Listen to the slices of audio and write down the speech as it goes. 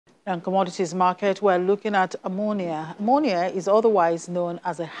And commodities market, we're looking at ammonia. Ammonia is otherwise known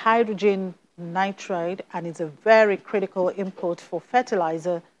as a hydrogen nitride and is a very critical input for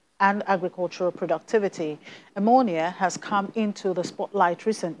fertilizer and agricultural productivity. Ammonia has come into the spotlight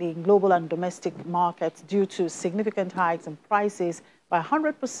recently in global and domestic markets due to significant hikes in prices by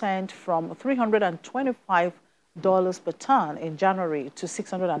 100% from $325 per ton in January to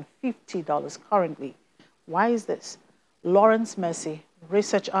 $650 currently. Why is this? Lawrence Messi,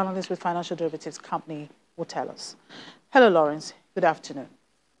 research analyst with Financial Derivatives Company, will tell us. Hello, Lawrence. Good afternoon.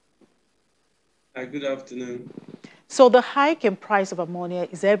 Hi, good afternoon. So the hike in price of ammonia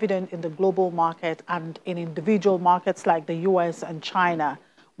is evident in the global market and in individual markets like the US and China.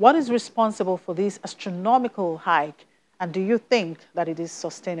 What is responsible for this astronomical hike, and do you think that it is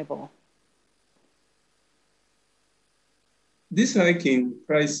sustainable? This hike in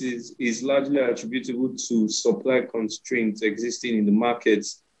prices is largely attributable to supply constraints existing in the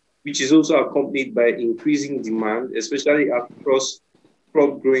markets, which is also accompanied by increasing demand, especially across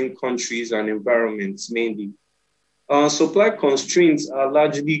crop-growing countries and environments mainly. Supply constraints are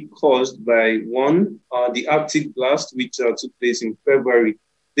largely caused by one, the Arctic blast, which took place in February.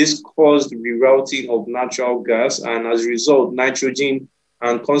 This caused rerouting of natural gas, and as a result, nitrogen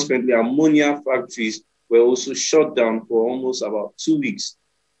and consequently ammonia factories were also shut down for almost about 2 weeks.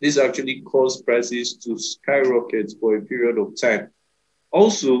 This actually caused prices to skyrocket for a period of time.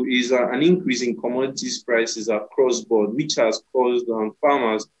 Also, is an increase in commodities prices across board, which has caused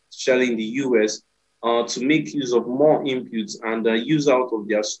farmers, especially in the US, to make use of more inputs and use out of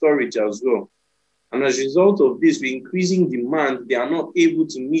their storage as well. And as a result of this, with increasing demand, they are not able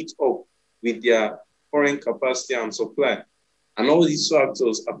to meet up with their current capacity and supply. And all these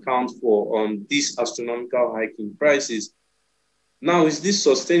factors account for this astronomical hike in prices. Now, is this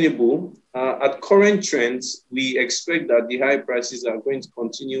sustainable? At current trends, we expect that the high prices are going to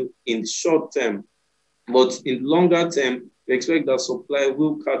continue in the short term. But in longer term, we expect that supply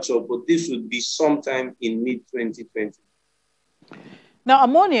will catch up, but this would be sometime in mid-2020. Now,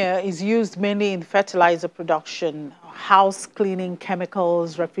 ammonia is used mainly in fertilizer production, house cleaning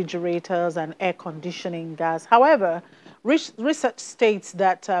chemicals, refrigerators, and air conditioning gas. However, research states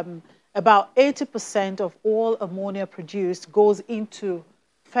that about 80% of all ammonia produced goes into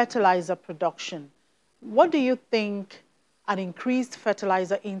fertilizer production. What do you think an increased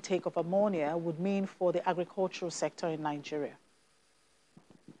fertilizer intake of ammonia would mean for the agricultural sector in Nigeria?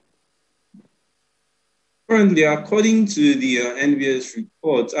 Currently, according to the NBS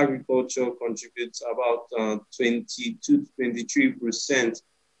report, agriculture contributes about 22 to 23%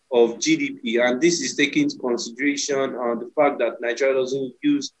 of GDP. And this is taking into consideration the fact that Nigeria doesn't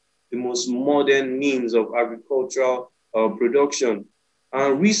use the most modern means of agricultural production.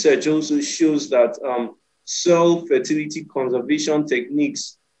 Research also shows that soil fertility conservation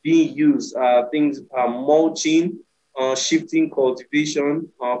techniques being used are things mulching, shifting cultivation,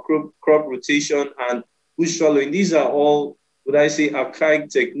 crop rotation, and bush following. These are all, would I say, archaic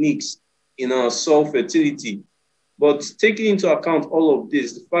techniques in our soil fertility. But taking into account all of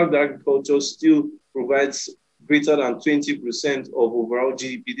this, the fact that agriculture still provides greater than 20% of overall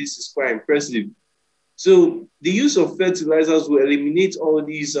GDP, this is quite impressive. So the use of fertilizers will eliminate all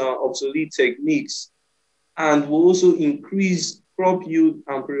these obsolete techniques and will also increase crop yield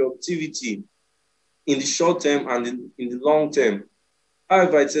and productivity in the short term and in the long term.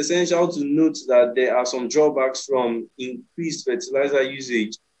 However, it's essential to note that there are some drawbacks from increased fertilizer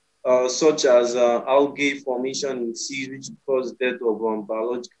usage, such as algae formation in seeds, which cause death of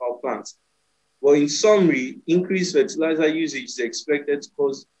biological plants. But in summary, increased fertilizer usage is expected to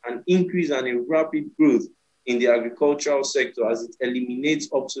cause an increase and a rapid growth in the agricultural sector as it eliminates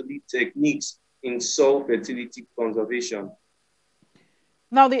obsolete techniques in soil fertility conservation.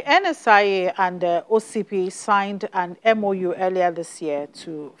 Now, the NSIA and OCP signed an MOU earlier this year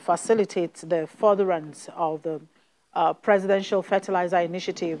to facilitate the furtherance of the Presidential Fertilizer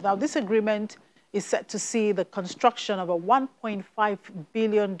Initiative. Now, this agreement is set to see the construction of a $1.5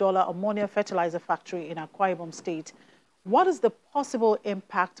 billion ammonia fertilizer factory in Akwa Ibom State. What is the possible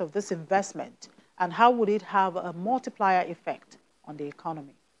impact of this investment, and how would it have a multiplier effect on the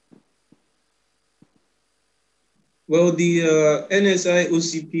economy? Well, the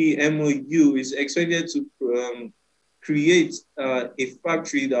NSI-OCP MOU is expected to create a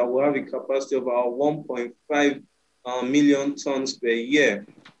factory that will have a capacity of about 1.5 million tons per year.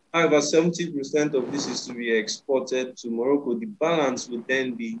 However, 70% of this is to be exported to Morocco. The balance would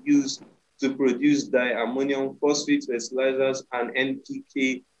then be used to produce diammonium phosphate fertilizers and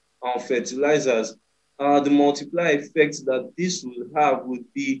NPK fertilizers. The multiplier effect that this will have would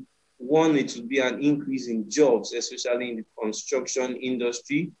be, one, it would be an increase in jobs, especially in the construction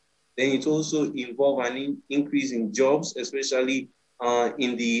industry. Then it also involves an increase in jobs, especially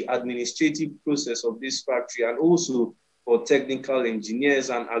in the administrative process of this factory, and also for technical engineers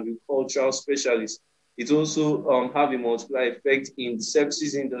and agricultural specialists. It also have a multiplier effect in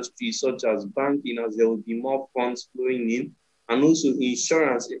services industry, such as banking, as there will be more funds flowing in, and also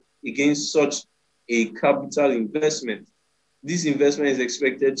insurance against such a capital investment. This investment is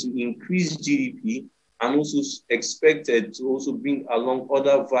expected to increase GDP and also expected to also bring along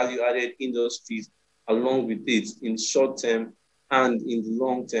other value-added industries along with it in short term and in the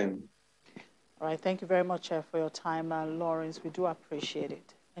long term. All right. Thank you very much for your time, Lawrence. We do appreciate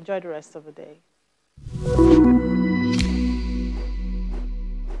it. Enjoy the rest of the day.